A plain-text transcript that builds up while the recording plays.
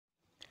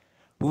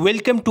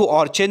Welcome to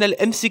our channel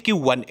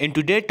MCQ1. In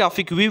today's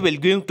topic we will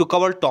going to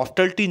cover top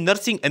 30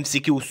 nursing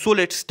MCQ. So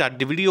let's start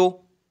the video.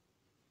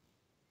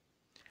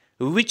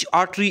 Which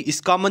artery is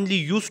commonly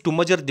used to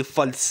measure the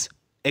pulse?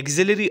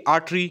 Axillary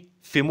artery,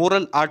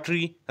 femoral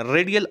artery,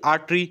 radial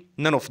artery,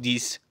 none of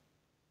these.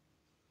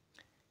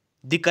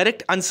 The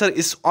correct answer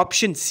is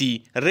option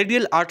C.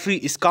 Radial artery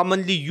is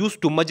commonly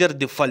used to measure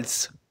the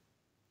pulse.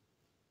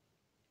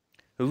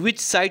 Which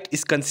site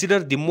is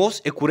considered the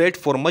most accurate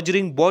for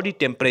measuring body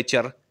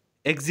temperature?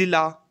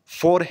 Axilla,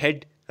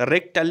 forehead,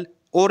 rectal,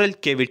 oral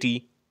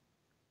cavity.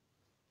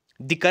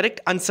 The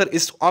correct answer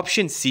is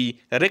option C.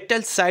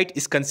 Rectal site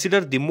is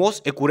considered the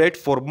most accurate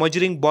for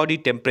measuring body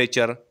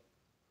temperature.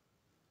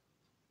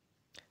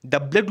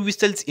 The blood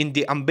vessels in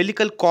the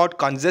umbilical cord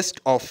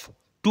consist of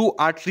 2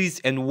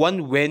 arteries and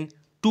 1 vein,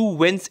 2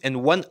 veins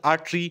and 1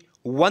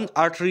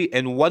 artery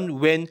and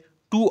 1 vein,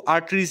 2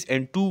 arteries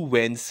and 2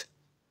 veins.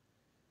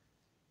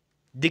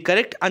 The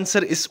correct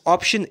answer is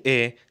option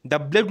A. The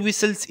blood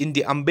vessels in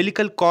the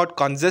umbilical cord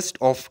consist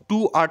of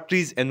 2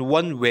 arteries and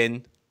 1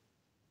 vein.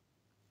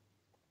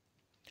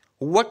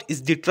 What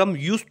is the term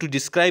used to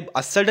describe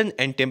a sudden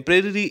and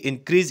temporary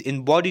increase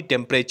in body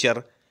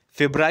temperature?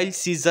 Febrile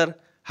seizure,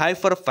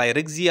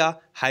 hyperpyrexia,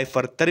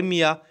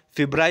 hyperthermia,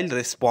 febrile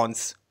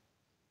response.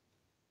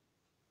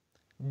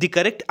 The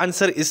correct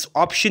answer is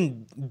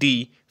option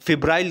D.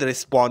 Febrile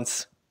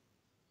response.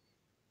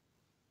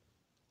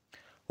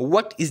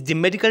 What is the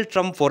medical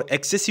term for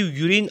excessive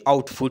urine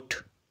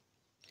output?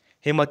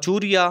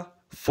 Hematuria,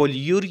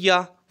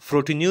 polyuria,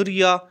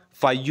 proteinuria,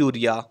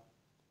 pyuria.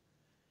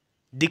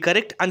 The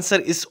correct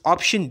answer is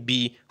option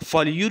B.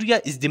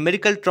 Polyuria is the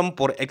medical term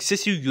for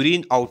excessive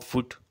urine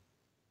output.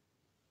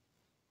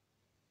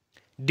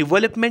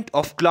 Development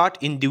of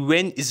clot in the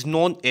vein is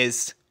known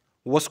as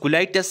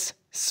vasculitis,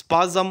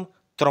 spasm,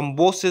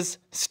 thrombosis,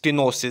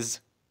 stenosis.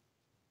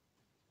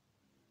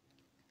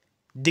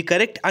 The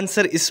correct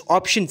answer is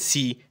option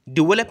C.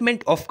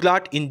 Development of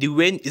clot in the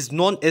vein is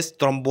known as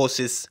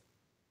thrombosis.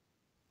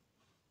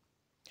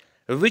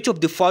 Which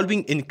of the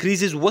following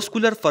increases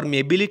vascular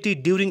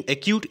permeability during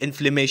acute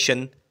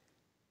inflammation?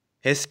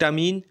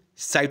 Histamine,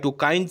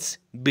 cytokines,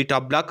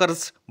 beta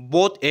blockers,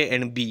 both A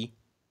and B.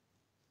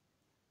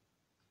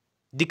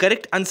 The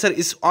correct answer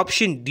is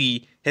option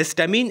D.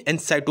 Histamine and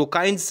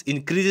cytokines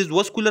increases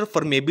vascular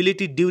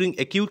permeability during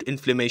acute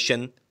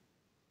inflammation.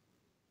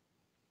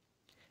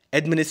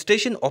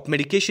 Administration of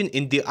medication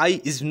in the eye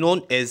is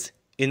known as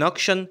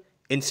injection,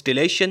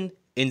 instillation,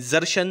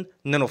 insertion,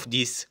 none of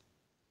these.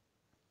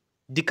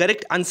 The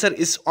correct answer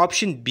is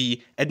option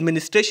B.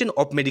 Administration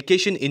of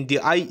medication in the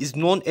eye is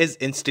known as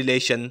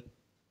instillation.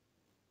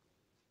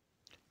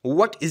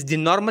 What is the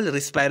normal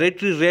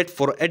respiratory rate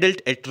for adult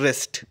at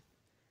rest?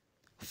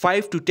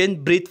 5 to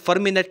 10 breaths per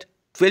minute,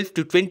 12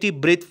 to 20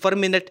 breaths per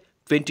minute,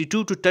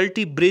 22 to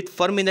 30 breaths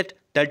per minute,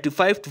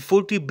 35 to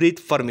 40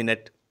 breaths per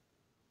minute.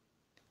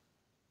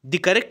 The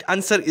correct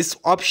answer is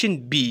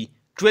option B.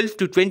 12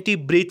 to 20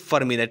 breaths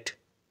per minute.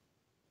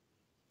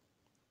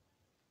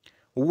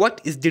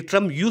 What is the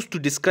term used to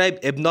describe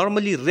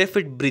abnormally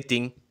rapid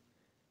breathing?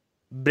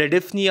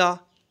 Bradypnea,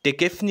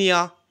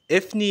 tachypnea,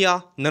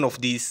 apnea, none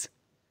of these.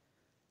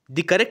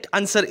 The correct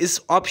answer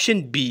is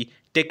option B.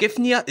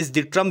 Tachypnea is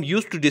the term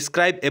used to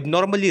describe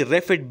abnormally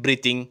rapid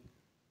breathing.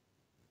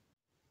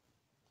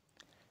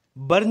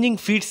 Burning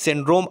feet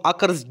syndrome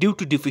occurs due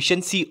to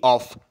deficiency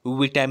of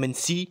vitamin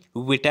C,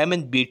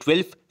 vitamin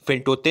B12,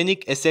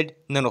 pantothenic acid,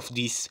 none of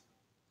these.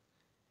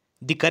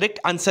 The correct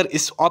answer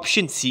is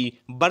option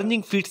C.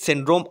 Burning feet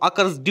syndrome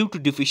occurs due to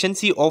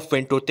deficiency of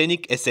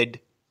pantothenic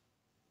acid.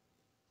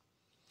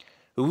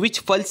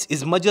 Which pulse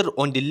is measured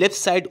on the left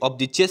side of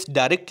the chest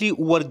directly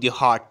over the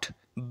heart?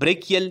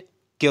 Brachial,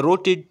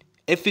 carotid,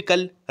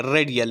 apical,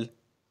 radial.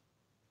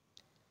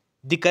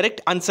 The correct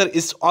answer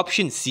is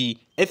option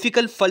C.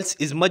 Apical pulse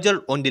is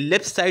measured on the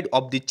left side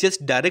of the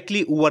chest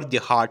directly over the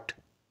heart.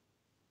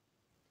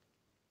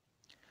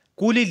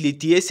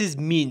 Cholelithiasis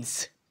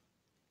means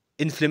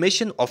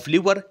inflammation of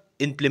liver,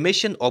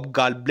 inflammation of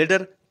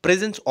gallbladder,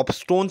 presence of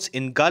stones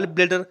in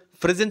gallbladder,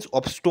 presence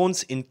of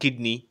stones in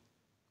kidney.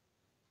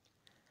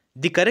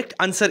 The correct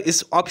answer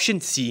is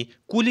option C.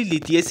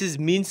 Cholelithiasis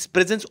means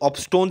presence of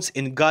stones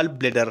in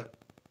gallbladder.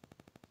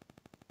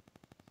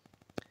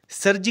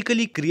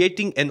 Surgically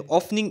creating an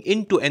opening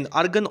into an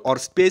organ or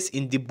space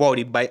in the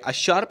body by a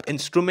sharp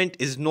instrument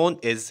is known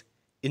as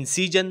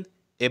incision,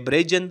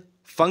 abrasion,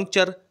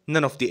 puncture,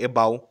 none of the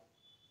above.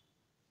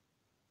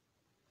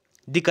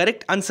 The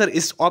correct answer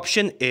is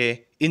option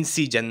A.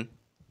 Incision.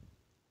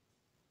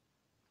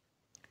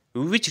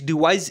 Which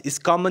device is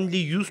commonly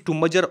used to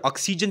measure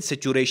oxygen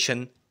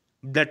saturation?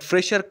 Blood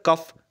pressure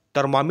cuff,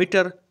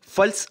 thermometer,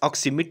 pulse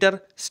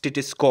oximeter,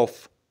 stethoscope.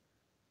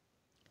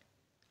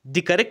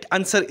 The correct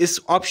answer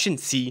is option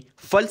C.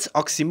 Pulse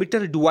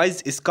oximeter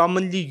device is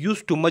commonly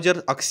used to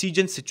measure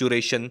oxygen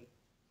saturation.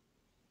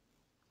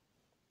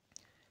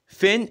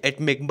 Pain at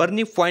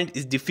McBurney point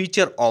is the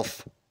feature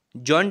of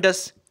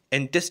jaundice,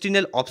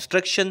 intestinal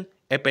obstruction,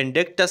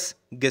 appendicitis,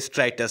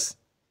 gastritis.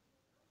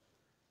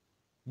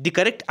 The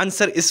correct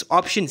answer is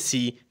option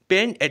C.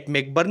 Pain at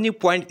McBurney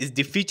point is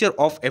the feature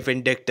of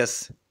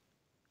appendectus.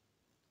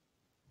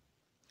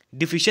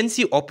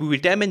 Deficiency of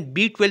vitamin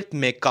B12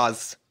 may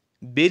cause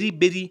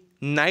beriberi,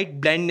 night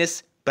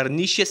blindness,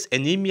 pernicious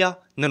anemia,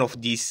 none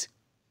of these.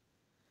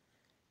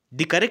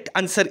 The correct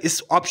answer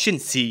is option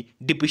C.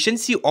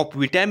 Deficiency of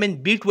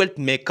vitamin B12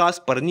 may cause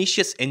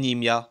pernicious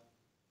anemia.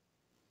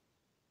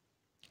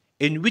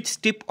 In which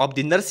step of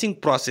the nursing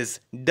process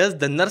does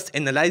the nurse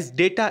analyze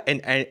data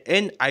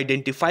and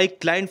identify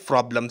client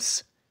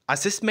problems?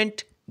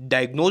 Assessment,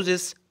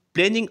 diagnosis,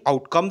 planning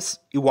outcomes,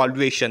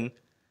 evaluation.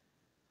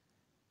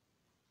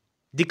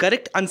 The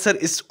correct answer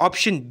is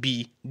option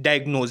B,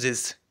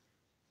 diagnosis.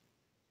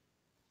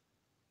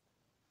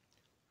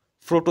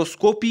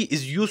 Fluoroscopy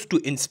is used to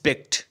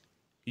inspect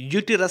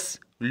uterus,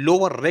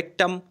 lower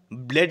rectum,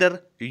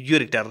 bladder,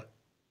 ureter.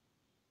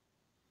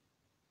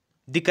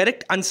 The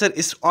correct answer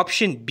is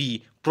option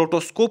B.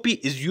 Fluoroscopy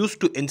is used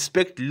to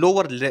inspect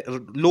lower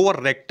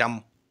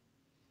rectum.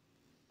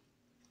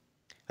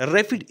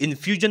 Rapid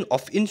infusion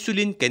of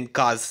insulin can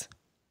cause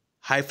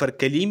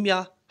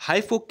hyperkalemia,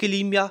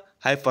 hypokalemia,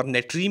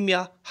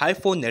 hypernatremia,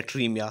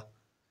 hyponatremia.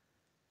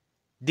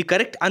 The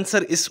correct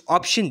answer is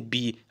option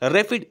B.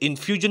 Rapid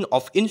infusion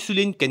of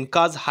insulin can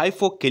cause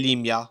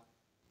hypokalemia.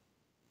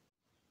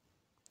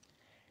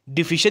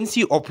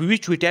 Deficiency of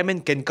which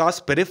vitamin can cause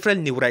peripheral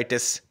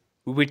neuritis?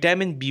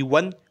 Vitamin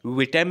B1,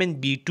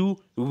 vitamin B2,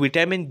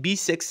 vitamin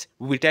B6,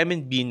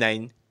 vitamin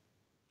B9.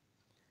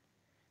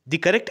 The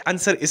correct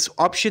answer is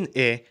option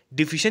A.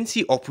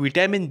 Deficiency of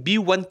vitamin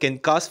B1 can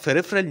cause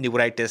peripheral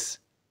neuritis.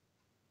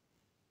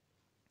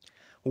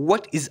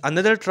 What is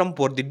another term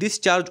for the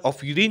discharge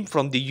of urine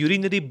from the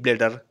urinary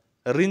bladder?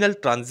 Renal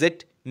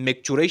transit,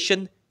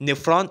 micturition,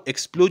 nephron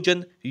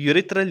explosion,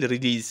 urethral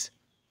release.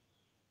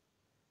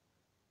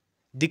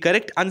 The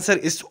correct answer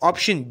is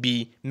option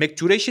B.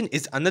 Micturition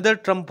is another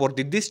term for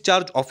the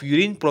discharge of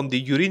urine from the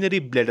urinary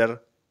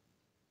bladder.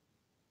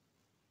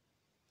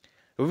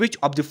 Which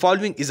of the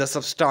following is a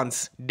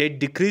substance that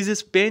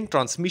decreases pain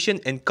transmission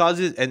and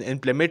causes an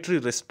inflammatory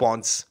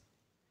response?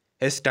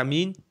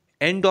 Histamine,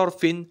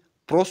 endorphin,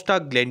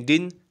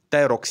 prostaglandin,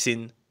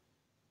 thyroxine.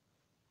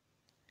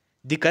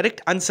 The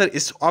correct answer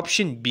is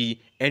option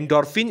B.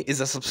 Endorphin is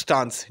a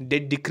substance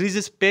that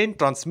decreases pain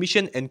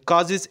transmission and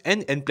causes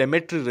an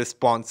inflammatory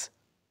response.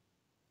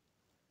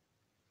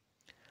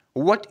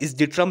 What is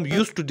the term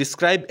used to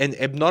describe an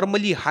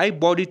abnormally high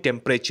body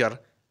temperature?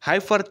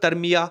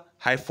 Hyperthermia,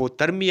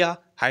 hypothermia,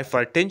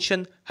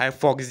 hypertension,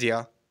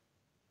 hypoxia.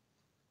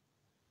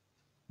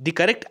 The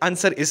correct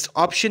answer is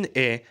option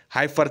A.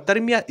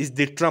 Hyperthermia is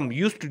the term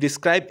used to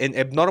describe an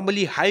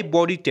abnormally high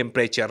body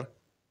temperature.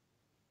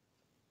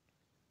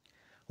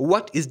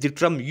 What is the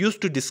term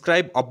used to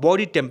describe a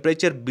body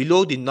temperature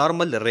below the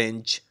normal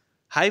range?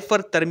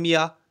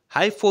 Hyperthermia,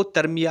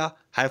 hypothermia,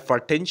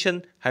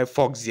 hypertension,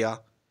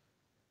 hypoxia.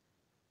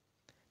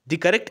 The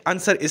correct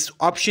answer is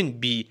option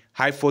B.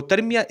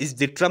 Hypothermia is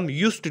the term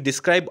used to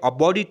describe a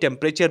body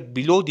temperature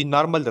below the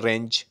normal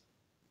range.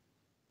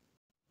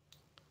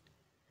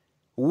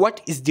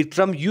 What is the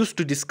term used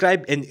to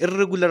describe an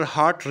irregular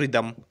heart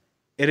rhythm?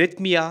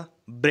 Arrhythmia,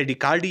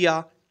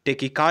 bradycardia,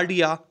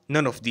 tachycardia,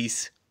 none of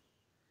these.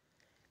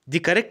 The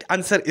correct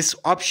answer is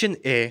option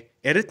A.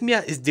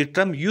 Arrhythmia is the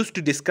term used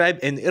to describe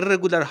an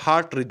irregular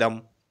heart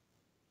rhythm.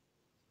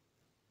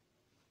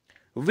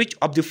 Which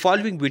of the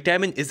following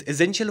vitamin is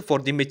essential for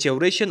the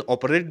maturation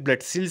of red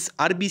blood cells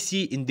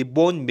RBC in the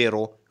bone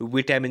marrow?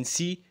 Vitamin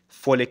C,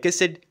 folic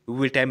acid,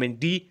 vitamin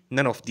D,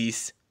 none of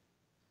these.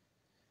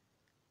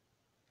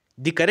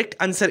 The correct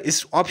answer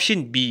is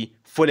option B.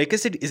 Folic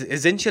acid is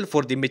essential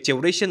for the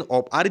maturation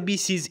of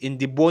RBCs in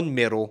the bone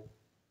marrow.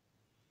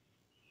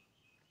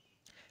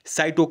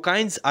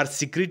 Cytokines are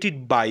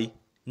secreted by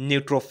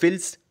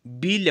neutrophils,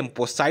 B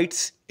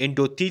lymphocytes,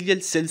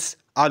 endothelial cells,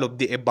 all of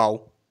the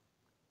above.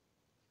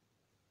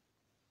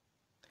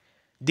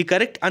 The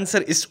correct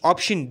answer is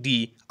option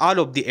D, all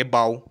of the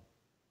above.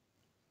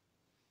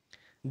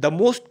 The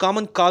most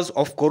common cause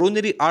of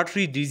coronary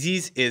artery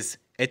disease is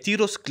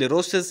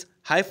atherosclerosis,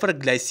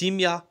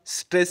 hyperglycemia,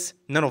 stress,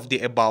 none of the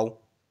above.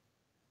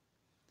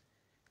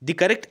 The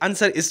correct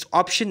answer is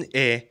option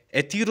A,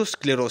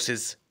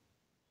 atherosclerosis.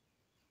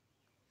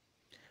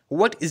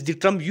 What is the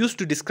term used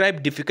to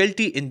describe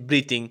difficulty in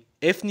breathing?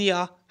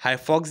 Apnea,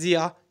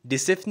 hypoxia,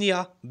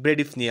 dyspnea,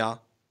 bradypnea.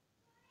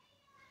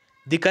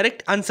 The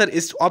correct answer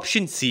is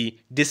option C,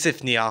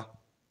 dyspnea.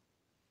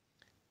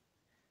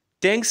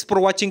 Thanks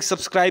for watching.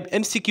 Subscribe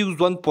MCQs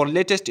 1 for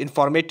latest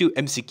informative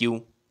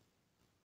MCQ.